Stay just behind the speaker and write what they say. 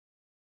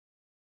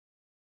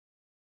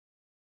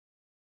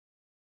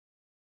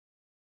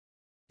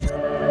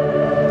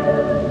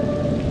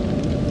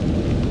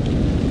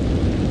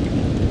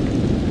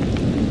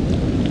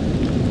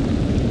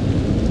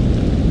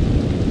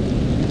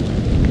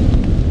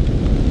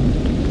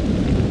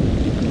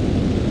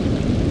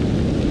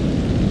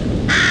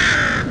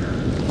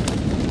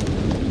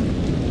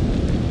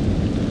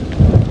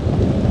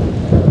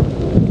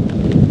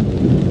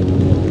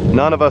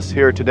None of us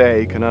here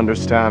today can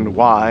understand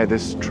why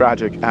this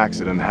tragic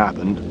accident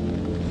happened.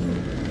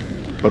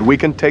 But we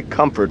can take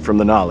comfort from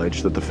the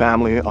knowledge that the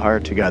family are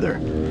together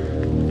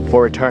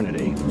for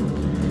eternity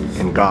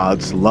in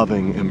God's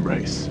loving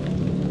embrace.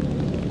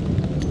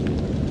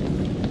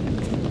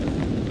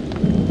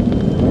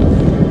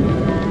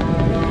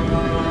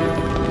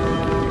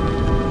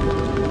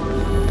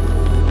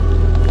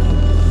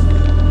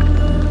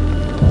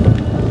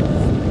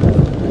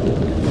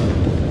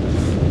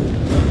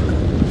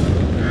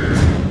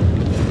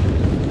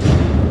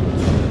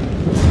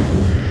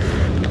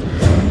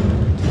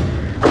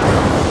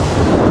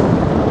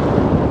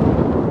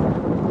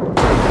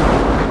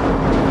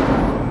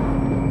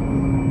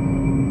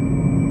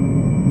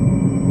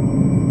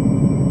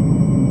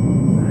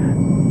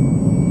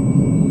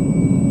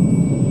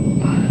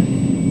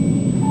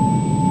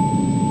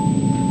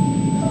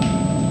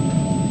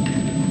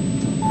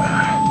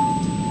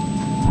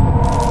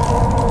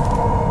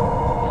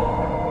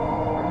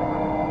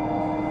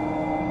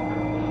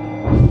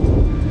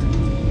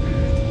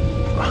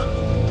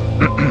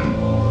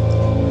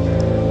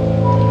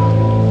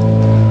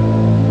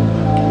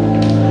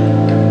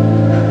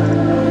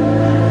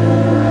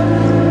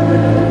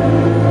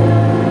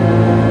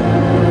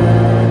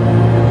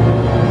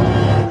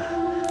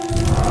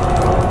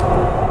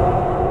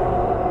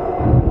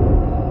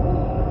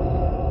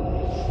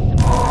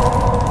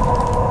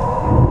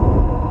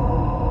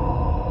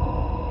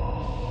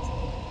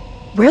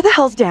 Where the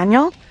hell's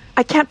Daniel?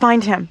 I can't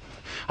find him.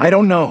 I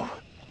don't know.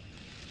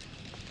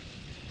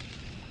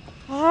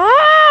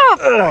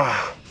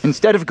 Ah!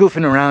 Instead of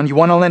goofing around, you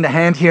want to lend a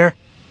hand here?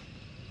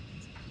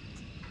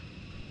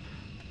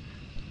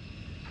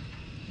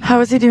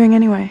 How is he doing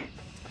anyway?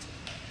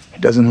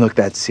 It doesn't look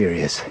that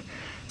serious.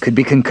 Could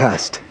be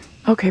concussed.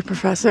 Okay,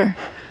 Professor.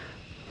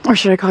 Or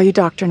should I call you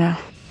Doctor now?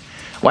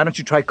 Why don't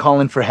you try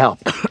calling for help?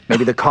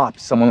 Maybe the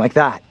cops, someone like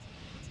that.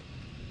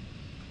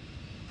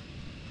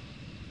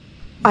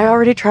 I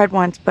already tried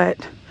once,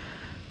 but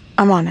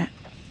I'm on it.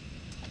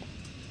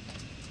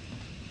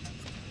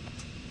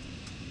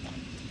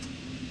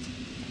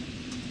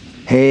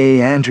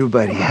 Hey, Andrew,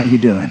 buddy, how you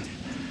doing?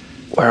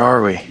 Where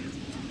are we?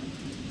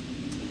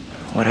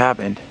 What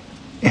happened?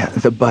 Yeah,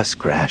 the bus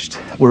crashed.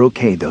 We're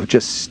okay, though,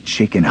 just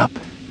shaken up.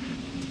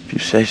 If you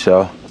say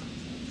so.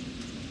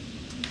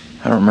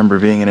 I don't remember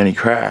being in any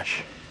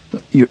crash.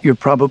 You're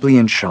probably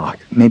in shock.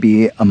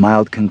 Maybe a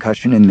mild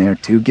concussion in there,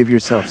 too. Give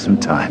yourself some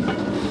time.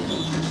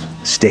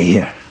 Stay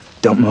here.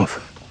 Don't move.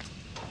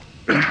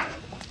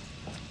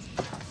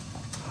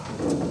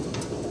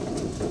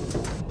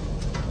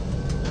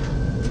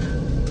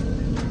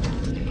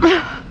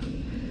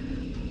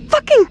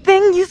 Fucking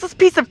thing, useless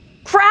piece of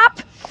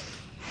crap!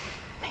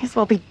 May as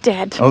well be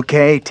dead.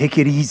 Okay, take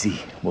it easy.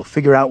 We'll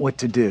figure out what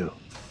to do.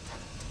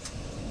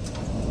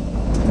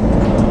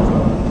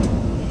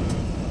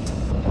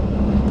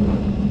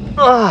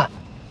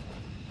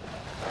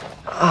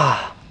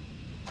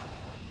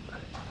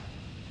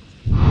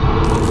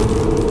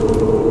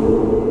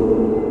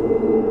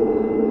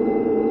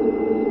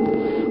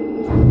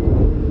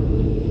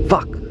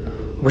 Fuck.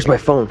 Where's my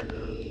phone?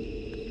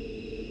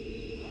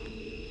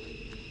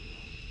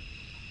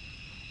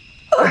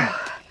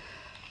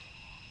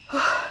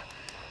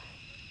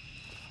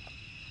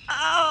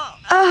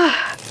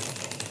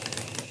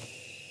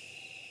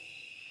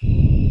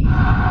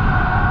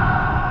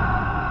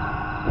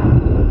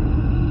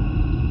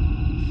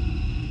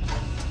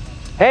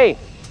 Hey,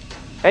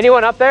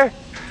 anyone up there?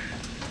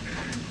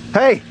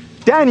 Hey,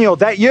 Daniel,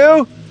 that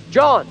you?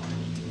 John,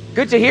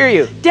 good to hear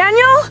you.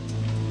 Daniel?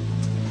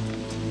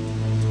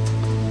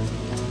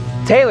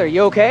 Taylor,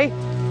 you okay?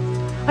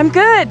 I'm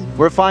good.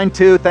 We're fine,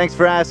 too. Thanks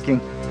for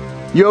asking.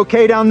 You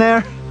okay down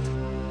there?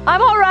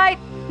 I'm all right.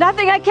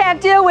 Nothing I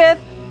can't deal with.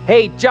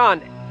 Hey,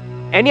 John,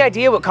 any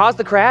idea what caused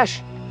the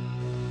crash?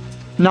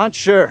 Not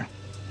sure.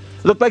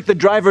 Looked like the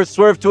driver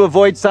swerved to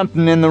avoid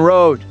something in the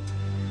road.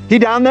 He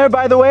down there,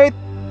 by the way?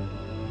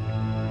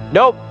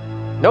 Nope,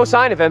 no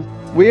sign of him.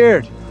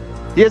 Weird.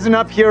 He isn't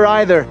up here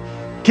either.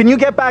 Can you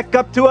get back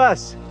up to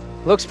us?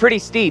 Looks pretty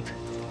steep.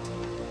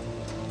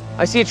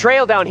 I see a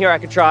trail down here I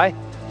could try.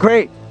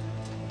 Great.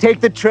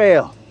 Take the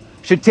trail.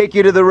 Should take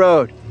you to the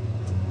road.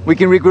 We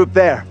can regroup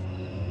there.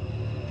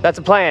 That's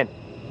a plan.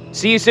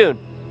 See you soon.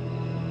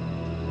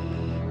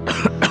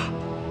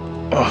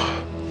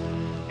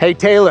 Hey,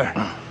 Taylor.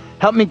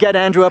 Help me get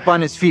Andrew up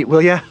on his feet,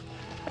 will ya?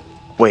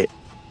 Wait,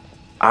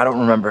 I don't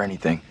remember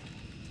anything.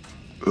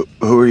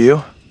 Who are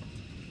you?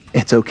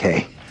 It's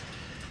okay.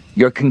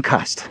 You're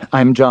concussed.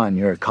 I'm John,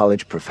 you're a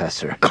college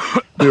professor.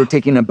 We were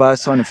taking a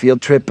bus on a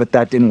field trip, but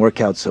that didn't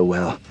work out so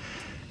well.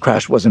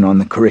 Crash wasn't on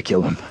the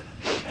curriculum.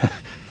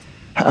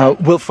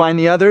 We'll find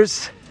the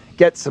others,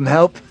 get some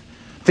help.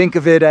 Think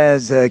of it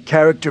as a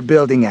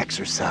character-building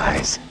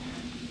exercise.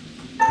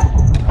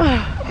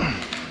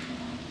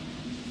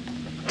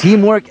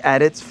 Teamwork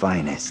at its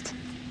finest.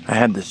 I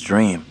had this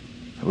dream.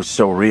 It was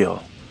so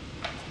real.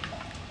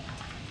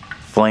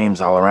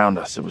 Flames all around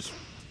us. It was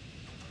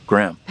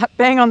grim. That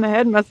bang on the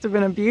head must have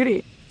been a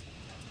beauty.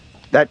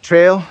 That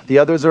trail the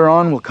others are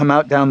on will come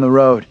out down the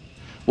road.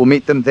 We'll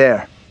meet them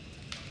there.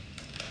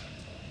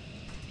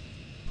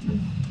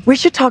 We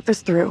should talk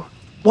this through.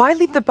 Why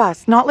leave the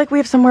bus? Not like we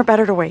have somewhere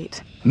better to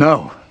wait.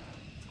 No.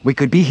 We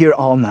could be here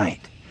all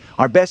night.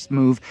 Our best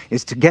move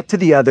is to get to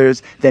the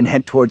others, then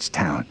head towards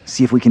town.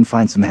 See if we can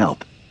find some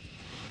help.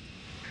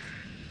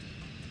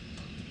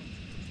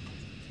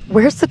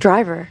 Where's the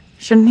driver?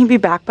 Shouldn't he be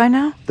back by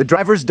now? The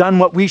driver's done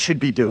what we should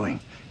be doing.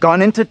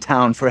 Gone into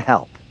town for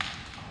help.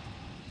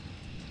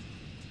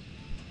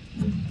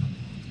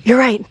 You're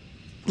right.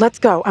 Let's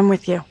go. I'm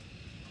with you.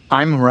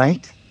 I'm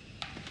right.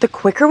 The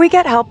quicker we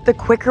get help, the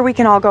quicker we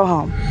can all go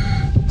home.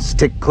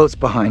 Stick close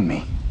behind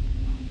me.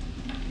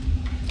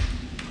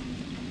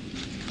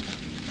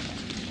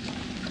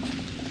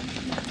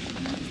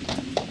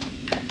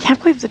 Can't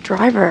believe the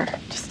driver.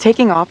 Just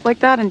taking off like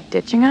that and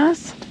ditching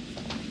us?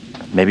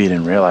 Maybe he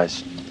didn't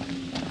realize.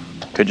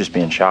 Could just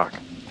be in shock.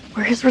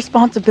 We're his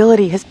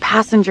responsibility, his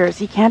passengers.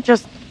 He can't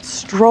just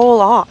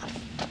stroll off.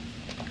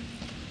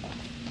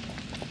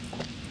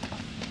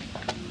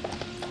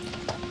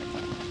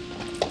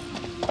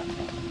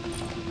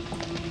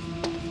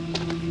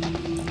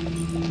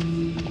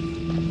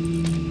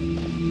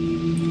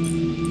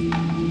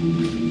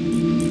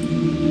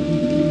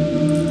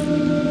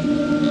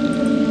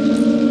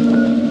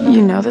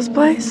 You know this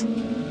place?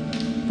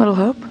 Little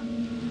Hope?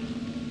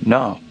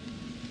 No.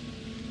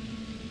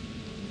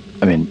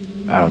 I mean,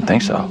 I don't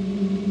think so.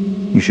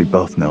 You should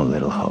both know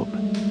Little Hope.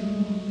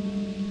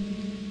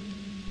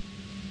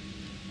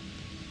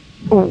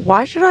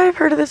 Why should I have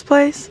heard of this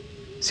place?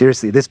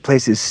 Seriously, this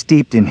place is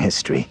steeped in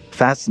history.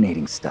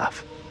 Fascinating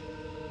stuff.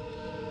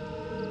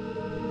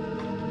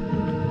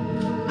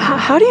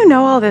 How do you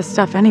know all this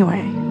stuff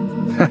anyway?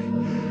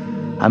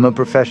 I'm a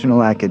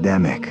professional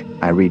academic.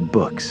 I read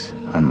books,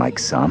 unlike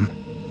some.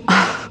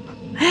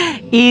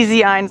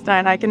 Easy,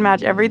 Einstein. I can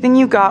match everything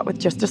you got with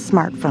just a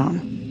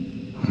smartphone.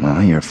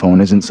 Well, your phone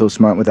isn't so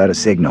smart without a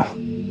signal.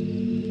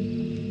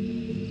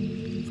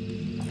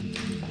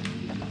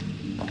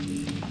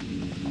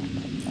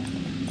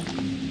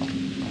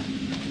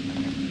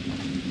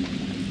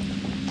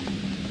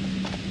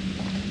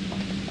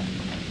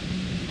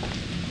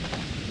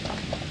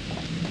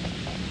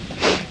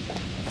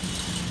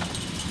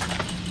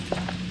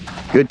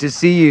 Good to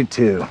see you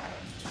two.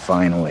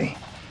 Finally.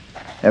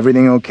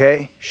 Everything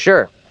okay?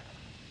 Sure.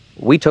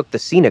 We took the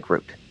scenic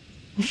route.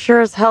 You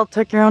sure as hell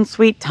took your own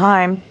sweet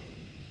time.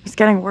 I was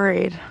getting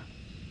worried.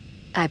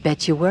 I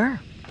bet you were.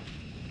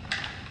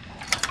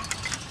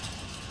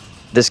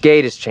 This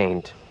gate is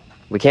chained.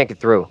 We can't get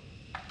through.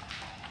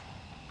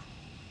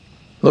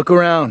 Look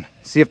around.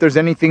 See if there's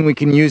anything we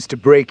can use to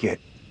break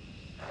it.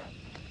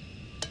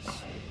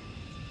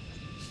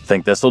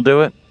 Think this'll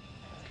do it?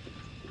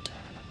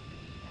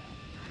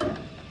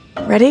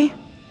 Ready?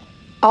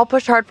 I'll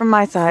push hard from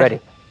my side. Ready.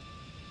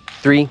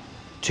 3,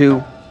 2,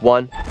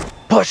 1,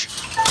 push!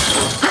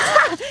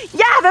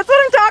 Yeah, that's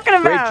what I'm talking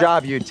about! Great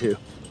job, you two.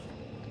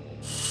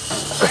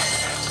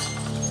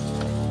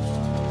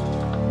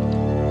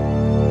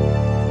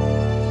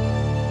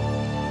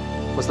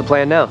 What's the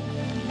plan now?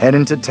 Head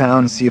into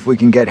town, see if we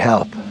can get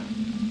help.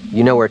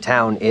 You know where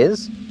town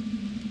is?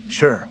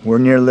 Sure, we're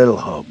near Little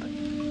Hope.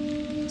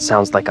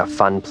 Sounds like a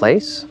fun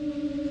place.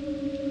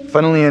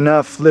 Funnily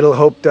enough, Little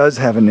Hope does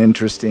have an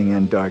interesting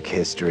and dark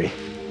history.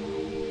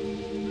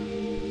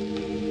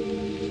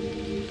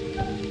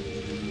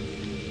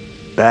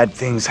 Bad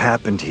things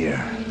happened here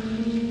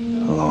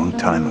a long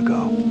time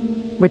ago.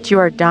 Which you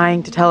are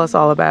dying to tell us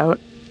all about.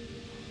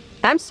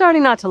 I'm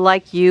starting not to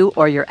like you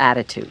or your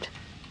attitude.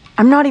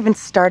 I'm not even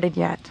started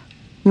yet.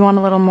 You want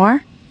a little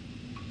more?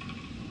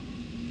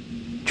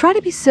 Try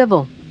to be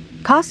civil.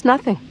 Cost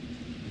nothing.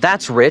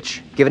 That's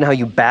rich, given how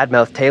you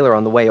badmouthed Taylor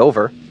on the way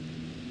over.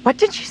 What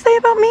did she say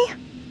about me?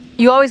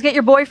 You always get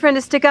your boyfriend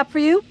to stick up for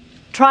you?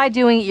 Try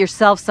doing it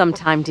yourself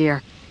sometime,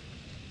 dear.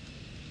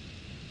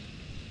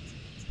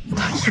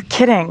 You're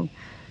kidding.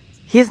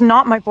 He is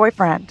not my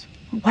boyfriend.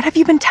 What have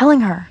you been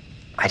telling her?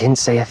 I didn't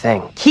say a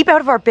thing. Keep out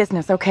of our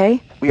business,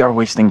 okay? We are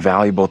wasting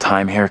valuable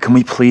time here. Can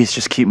we please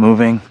just keep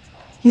moving?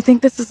 You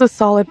think this is a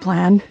solid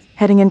plan,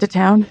 heading into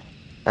town?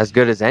 As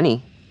good as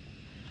any.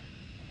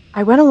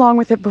 I went along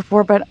with it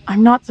before, but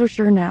I'm not so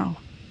sure now.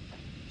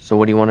 So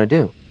what do you want to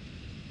do?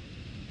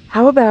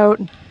 How about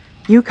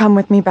you come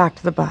with me back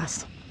to the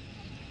bus?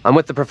 I'm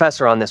with the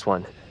professor on this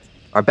one.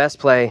 Our best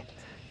play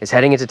is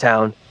heading into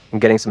town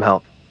and getting some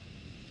help.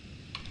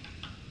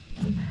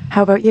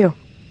 How about you?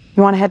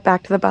 You want to head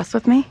back to the bus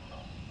with me?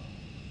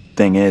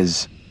 Thing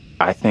is,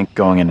 I think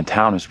going into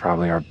town is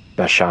probably our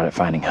best shot at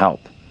finding help.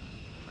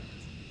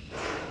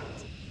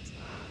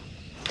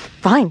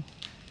 Fine.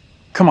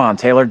 Come on,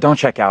 Taylor, don't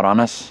check out on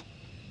us.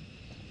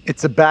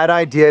 It's a bad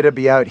idea to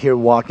be out here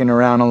walking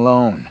around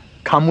alone.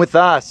 Come with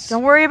us.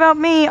 Don't worry about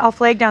me. I'll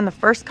flag down the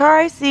first car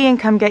I see and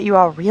come get you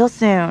all real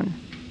soon.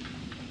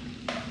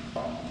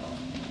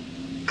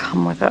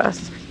 Come with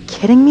us. Are you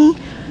kidding me?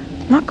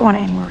 I'm not going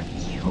anywhere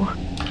with you.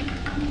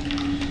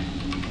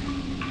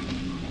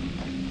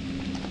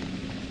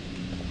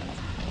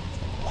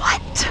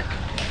 What?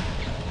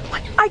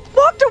 I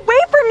walked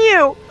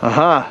you.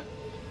 Aha.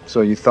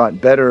 So you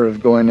thought better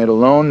of going it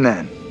alone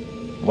then?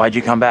 Why'd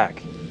you come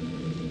back?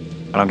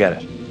 I don't get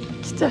it.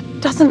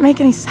 It doesn't make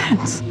any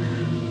sense.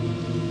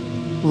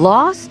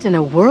 Lost in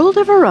a world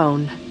of her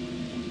own.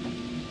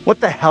 What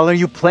the hell are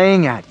you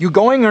playing at? You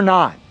going or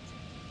not?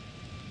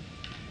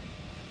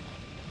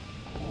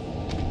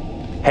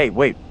 Hey,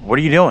 wait, what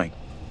are you doing?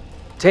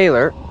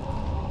 Taylor,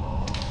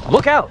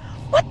 look out!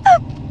 What the?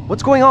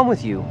 What's going on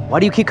with you?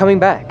 Why do you keep coming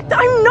back?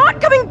 I'm not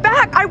coming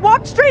back. I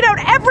walk straight out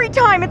every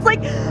time. It's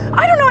like,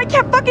 I don't know, I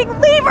can't fucking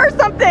leave or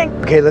something.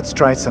 Okay, let's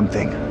try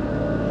something.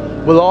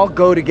 We'll all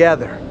go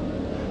together.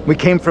 We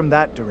came from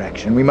that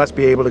direction. We must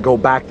be able to go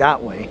back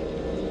that way.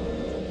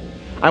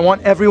 I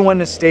want everyone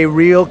to stay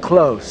real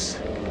close.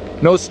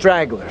 No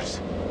stragglers.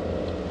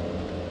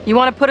 You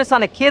want to put us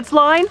on a kid's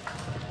line?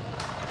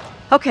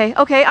 Okay,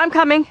 I'm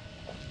coming.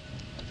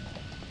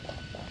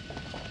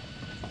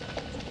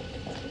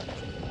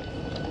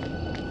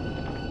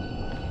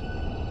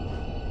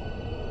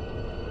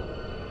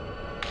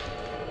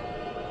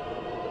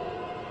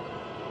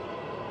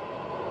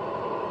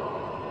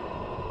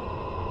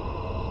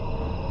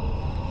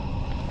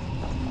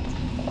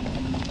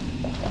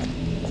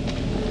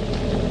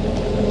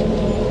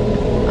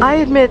 I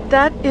admit,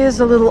 that is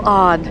a little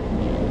odd.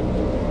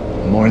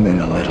 More than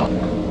a little.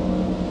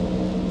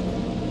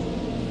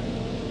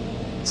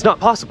 It's not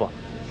possible.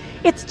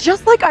 It's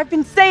just like I've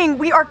been saying,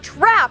 we are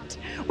trapped.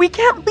 We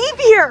can't leave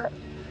here.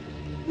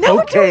 Now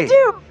what do we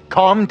do?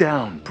 Calm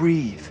down,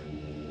 breathe.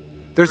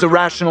 There's a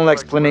rational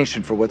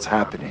explanation for what's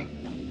happening.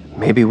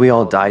 Maybe we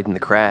all died in the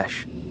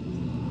crash.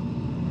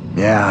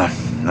 Yeah,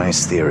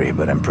 nice theory,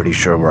 but I'm pretty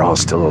sure we're all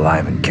still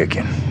alive and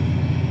kicking.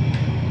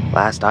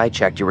 Last I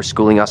checked, you were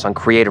schooling us on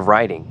creative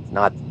writing,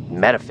 not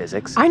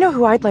metaphysics. I know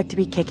who I'd like to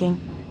be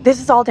kicking.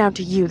 This is all down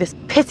to you, this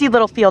pissy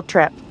little field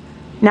trip.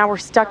 Now we're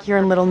stuck here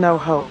in Little No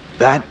Hope.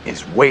 That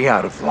is way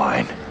out of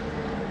line.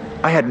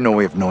 I had no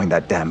way of knowing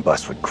that damn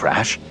bus would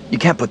crash. You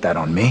can't put that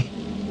on me.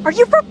 Are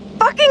you for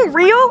fucking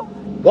real?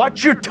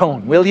 Watch your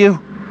tone, will you?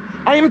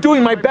 I am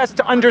doing my best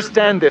to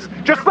understand this,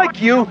 just like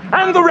you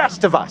and the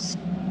rest of us.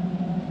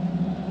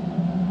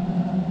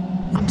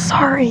 I'm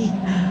sorry.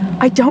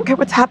 I don't get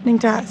what's happening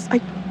to us. I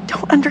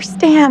don't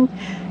understand.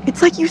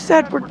 It's like you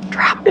said, we're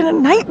trapped in a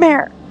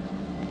nightmare.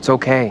 It's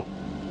okay.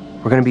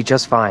 We're gonna be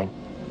just fine.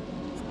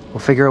 We'll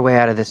figure a way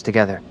out of this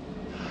together.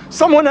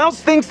 Someone else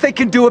thinks they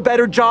can do a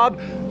better job?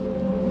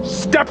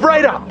 Step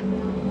right up.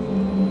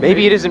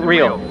 Maybe it isn't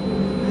real.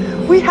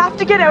 We have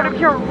to get out of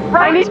here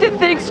right I need to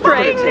think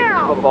straight.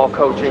 now. Football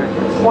coaching.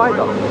 Why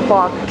the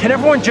fuck? Can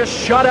everyone just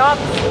shut up?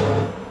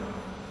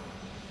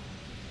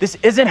 This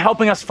isn't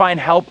helping us find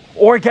help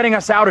or getting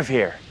us out of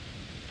here.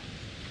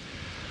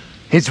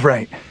 He's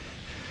right.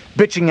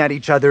 Bitching at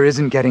each other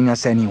isn't getting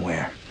us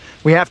anywhere.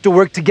 We have to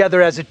work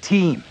together as a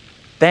team.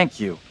 Thank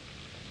you.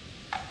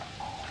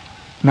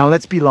 Now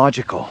let's be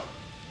logical.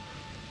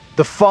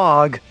 The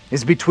fog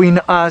is between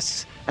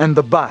us and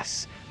the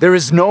bus. There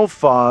is no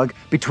fog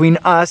between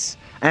us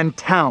and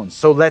town,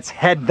 so let's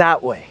head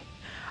that way.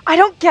 I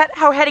don't get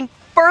how heading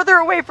further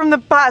away from the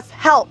bus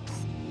helps.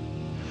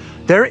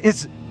 There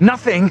is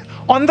nothing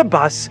on the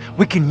bus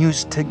we can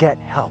use to get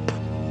help.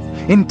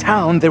 In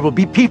town, there will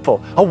be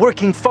people, a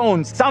working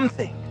phone,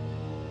 something.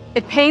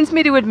 It pains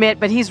me to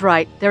admit, but he's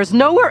right. There's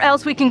nowhere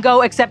else we can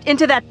go except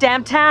into that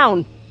damn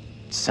town.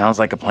 Sounds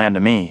like a plan to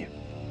me.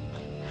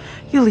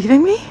 You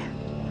leaving me?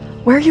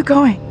 Where are you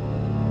going?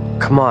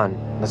 Come on,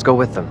 let's go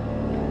with them.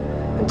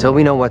 Until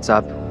we know what's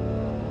up,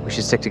 we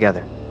should stick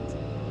together.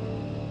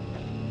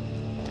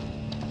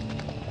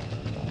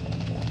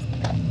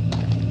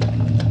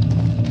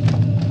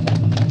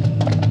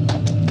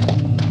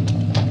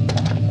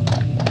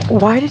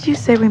 Why did you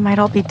say we might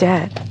all be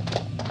dead?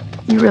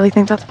 You really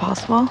think that's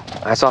possible?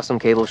 I saw some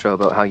cable show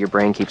about how your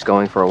brain keeps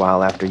going for a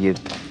while after you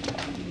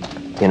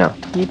know.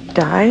 You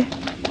die?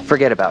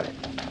 Forget about it.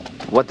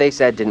 What they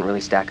said didn't really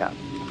stack up.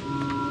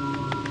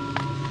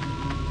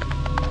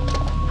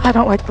 I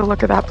don't like the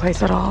look of that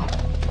place at all.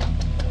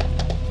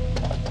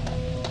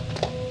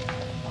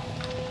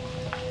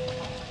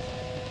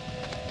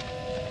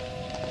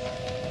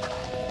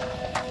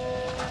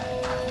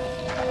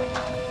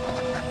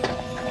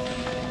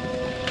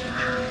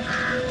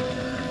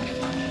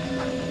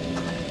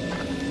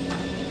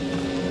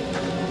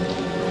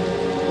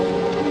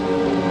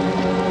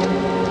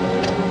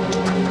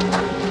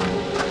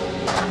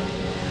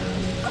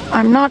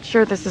 I'm not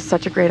sure this is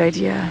such a great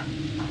idea.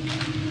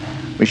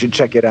 We should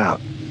check it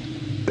out.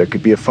 There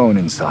could be a phone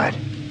inside.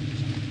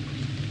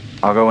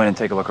 I'll go in and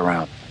take a look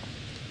around.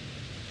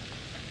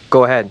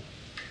 Go ahead.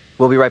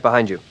 We'll be right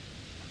behind you.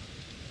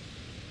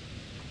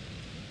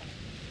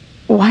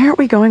 Why aren't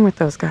we going with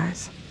those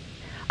guys?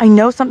 I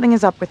know something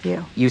is up with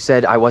you. You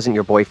said I wasn't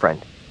your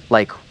boyfriend.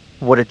 Like,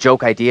 what a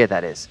joke idea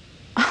that is.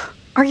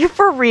 Are you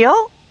for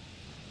real?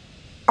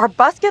 Our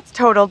bus gets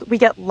totaled, we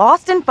get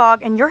lost in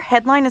fog, and your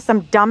headline is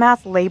some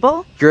dumbass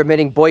label? You're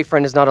admitting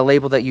boyfriend is not a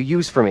label that you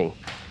use for me.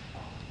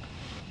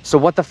 So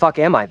what the fuck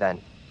am I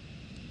then?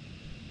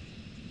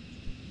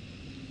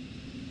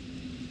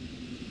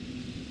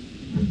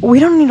 We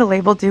don't need a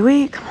label, do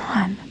we? Come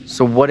on.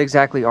 So what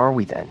exactly are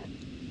we then?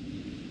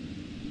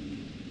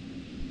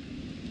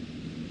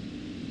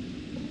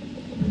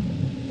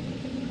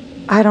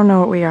 I don't know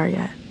what we are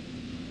yet.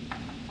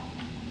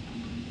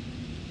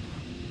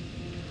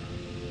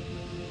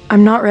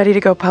 I'm not ready to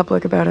go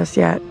public about us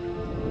yet.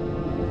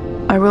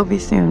 I will be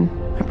soon,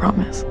 I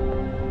promise.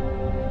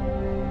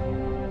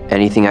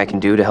 Anything I can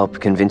do to help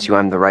convince you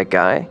I'm the right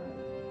guy?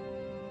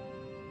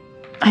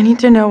 I need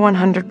to know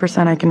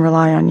 100% I can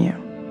rely on you.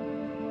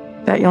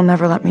 That you'll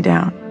never let me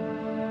down.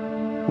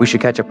 We should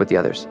catch up with the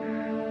others.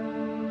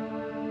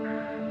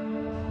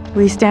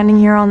 We standing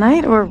here all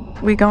night, or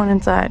we going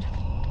inside?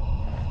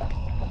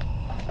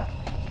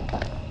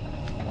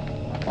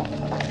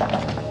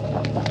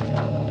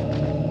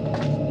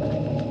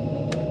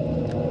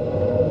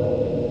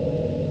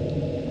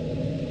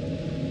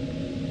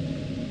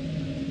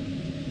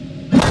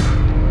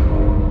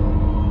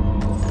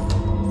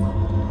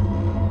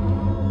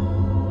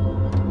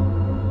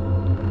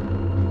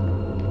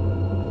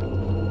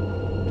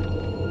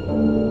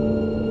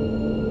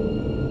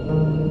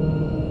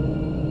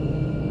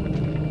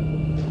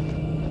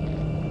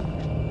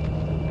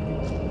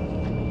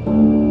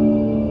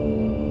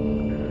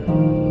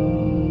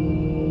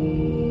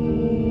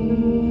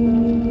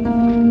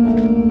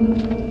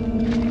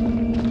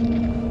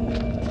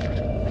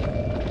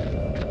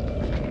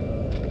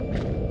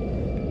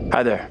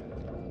 Hi there.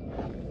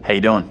 How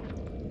you doing?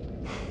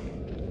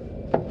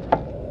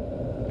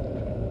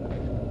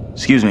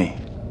 Excuse me,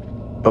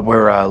 but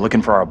we're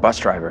looking for our bus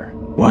driver.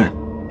 What?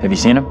 Have you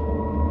seen him?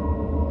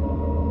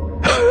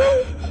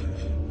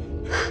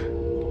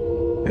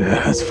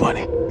 Yeah, that's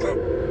funny.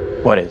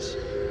 What is?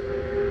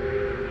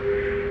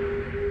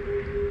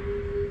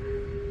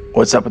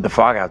 What's up with the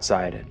fog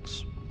outside?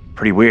 It's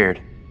pretty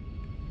weird.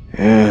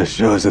 Yeah,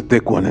 sure is a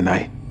thick one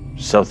tonight.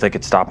 So thick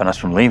it's stopping us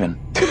from leaving.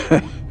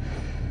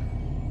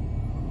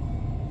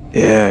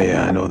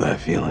 Yeah, I know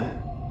that feeling.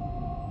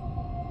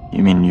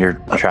 You mean you're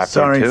trapped there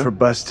Sorry too? for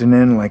busting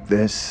in like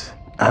this.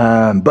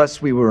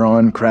 Bus we were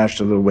on crashed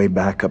a little way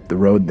back up the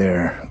road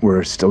there.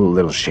 We're still a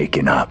little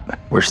shaken up.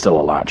 We're still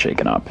a lot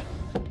shaken up.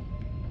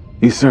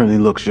 You certainly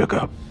look shook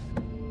up.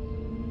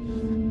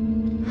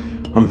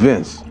 I'm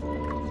Vince.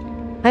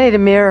 I need a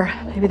mirror.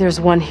 Maybe there's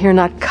one here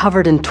not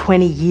covered in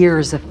 20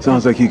 years of...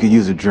 Sounds like you could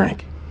use a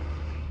drink.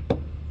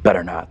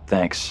 Better not,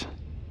 thanks.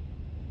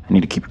 I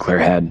need to keep a clear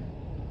head.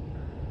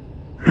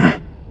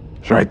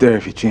 It's right there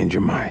if you change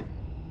your mind.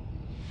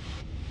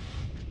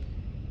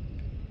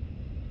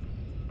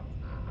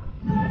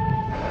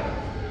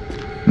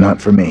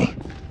 Not for me.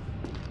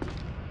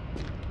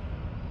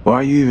 Why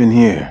are you even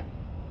here?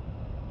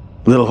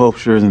 Little Hope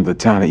sure isn't the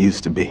town it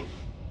used to be.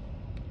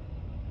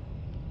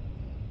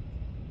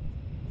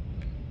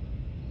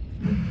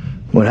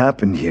 What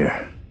happened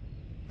here?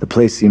 The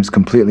place seems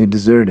completely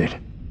deserted.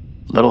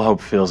 Little Hope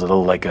feels a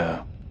little like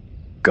a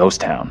ghost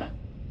town.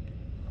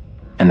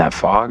 And that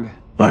fog?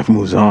 Life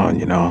moves on,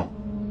 you know.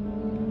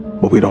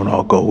 But we don't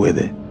all go with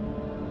it.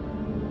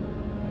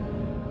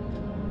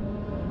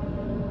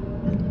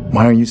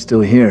 Why are you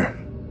still here?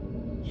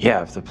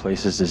 Yeah, if the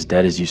place is as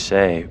dead as you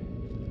say,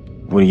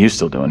 what are you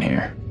still doing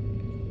here?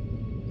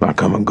 I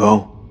come and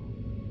go.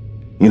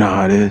 You know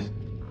how it is.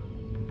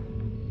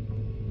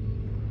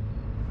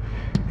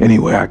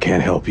 Anyway, I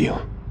can't help you.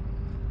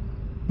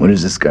 What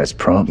is this guy's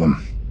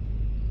problem?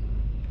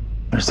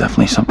 There's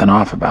definitely something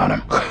off about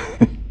him.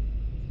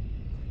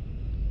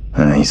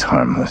 He's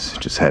harmless.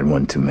 Just had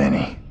one too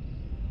many.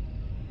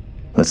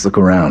 Let's look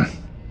around.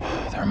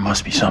 There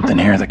must be something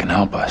here that can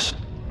help us.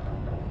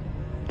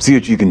 See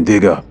what you can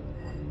dig up.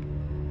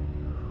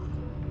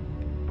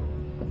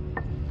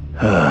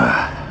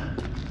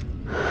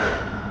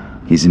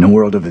 He's in a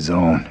world of his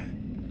own.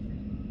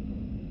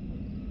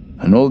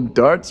 An old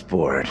darts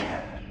board.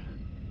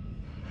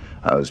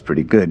 I was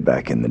pretty good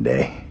back in the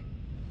day.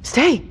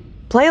 Stay.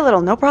 Play a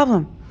little, no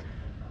problem.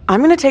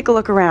 I'm gonna take a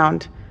look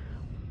around.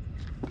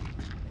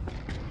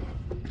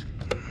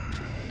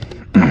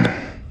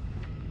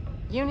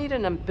 You need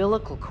an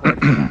umbilical cord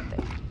for that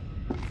thing.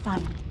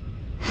 Fine.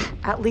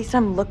 At least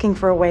I'm looking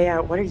for a way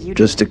out. What are you doing?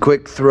 Just a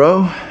quick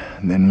throw,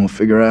 and then we'll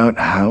figure out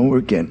how we're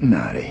getting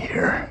out of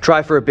here.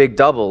 Try for a big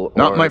double, or...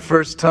 Not my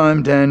first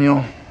time,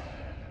 Daniel.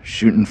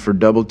 Shooting for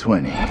double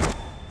 20.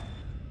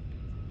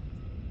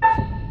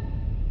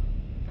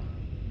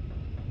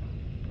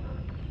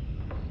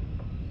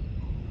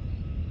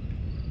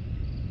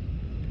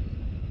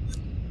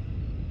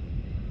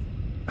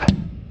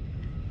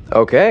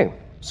 Okay,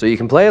 so you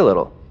can play a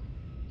little.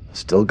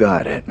 Still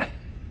got it.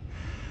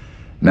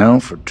 Now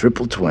for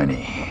triple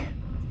 20.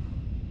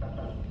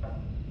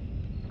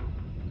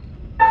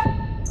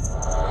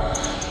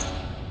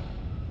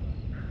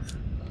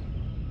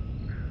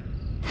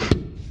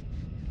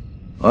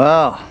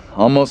 Well,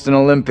 almost an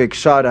Olympic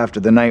shot after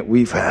the night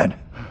we've had.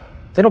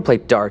 They don't play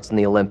darts in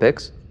the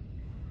Olympics.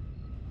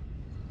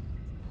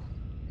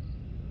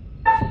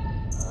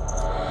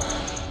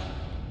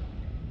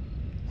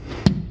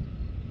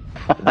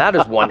 That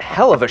is one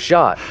hell of a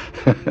shot.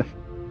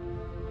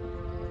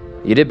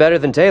 You did better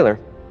than Taylor.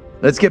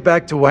 Let's get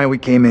back to why we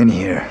came in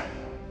here.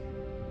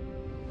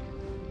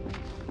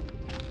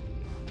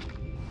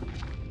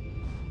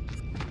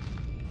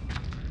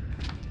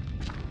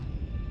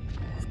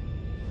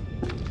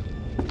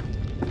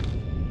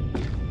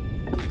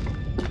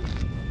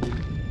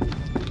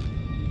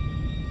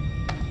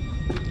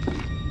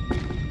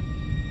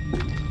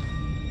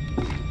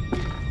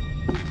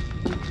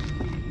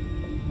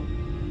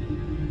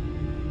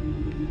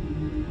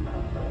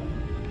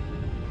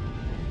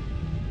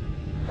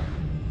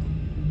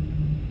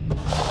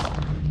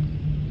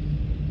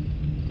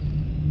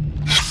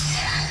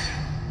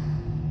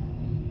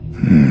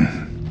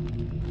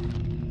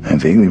 I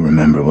vaguely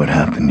remember what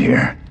happened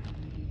here.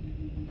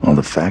 All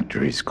the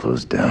factories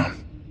closed down.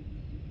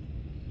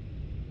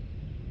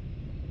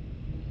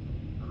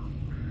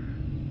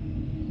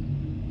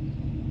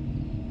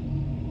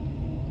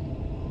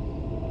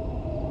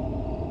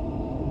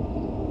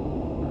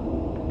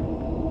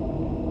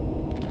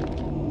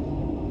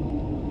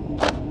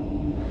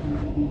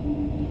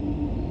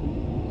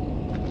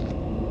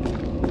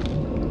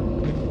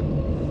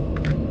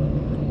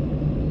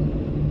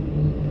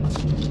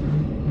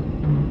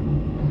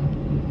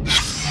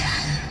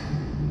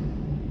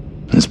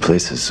 This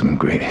place has some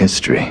great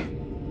history.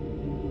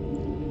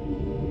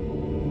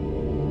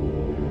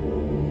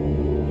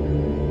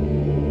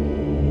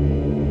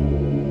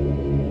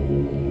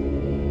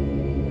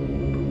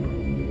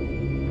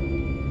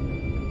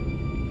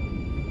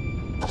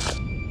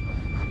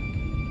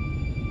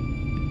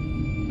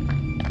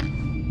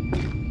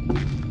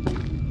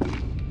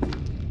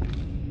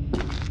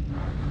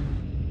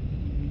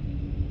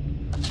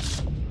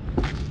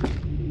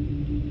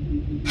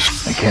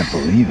 I can't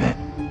believe it.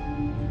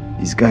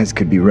 These guys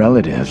could be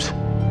relatives.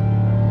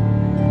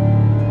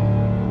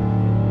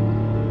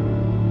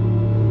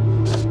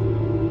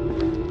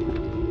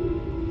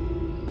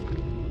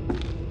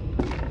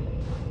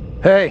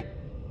 Hey,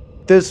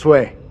 this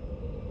way.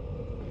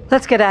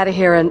 Let's get out of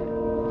here and...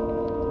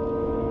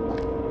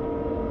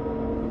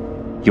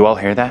 You all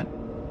hear that?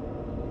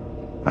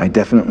 I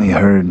definitely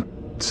heard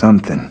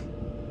something.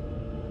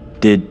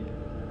 Did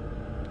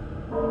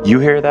you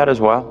hear that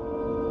as well?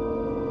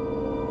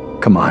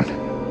 Come on.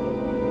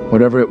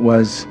 Whatever it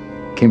was,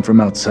 came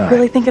from outside.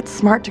 Really think it's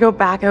smart to go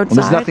back outside?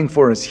 Well, there's nothing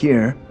for us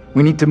here.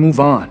 We need to move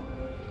on.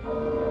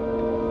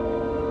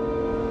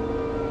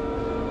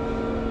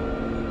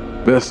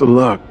 Best of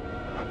luck.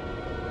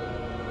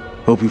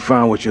 Hope you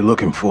find what you're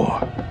looking for.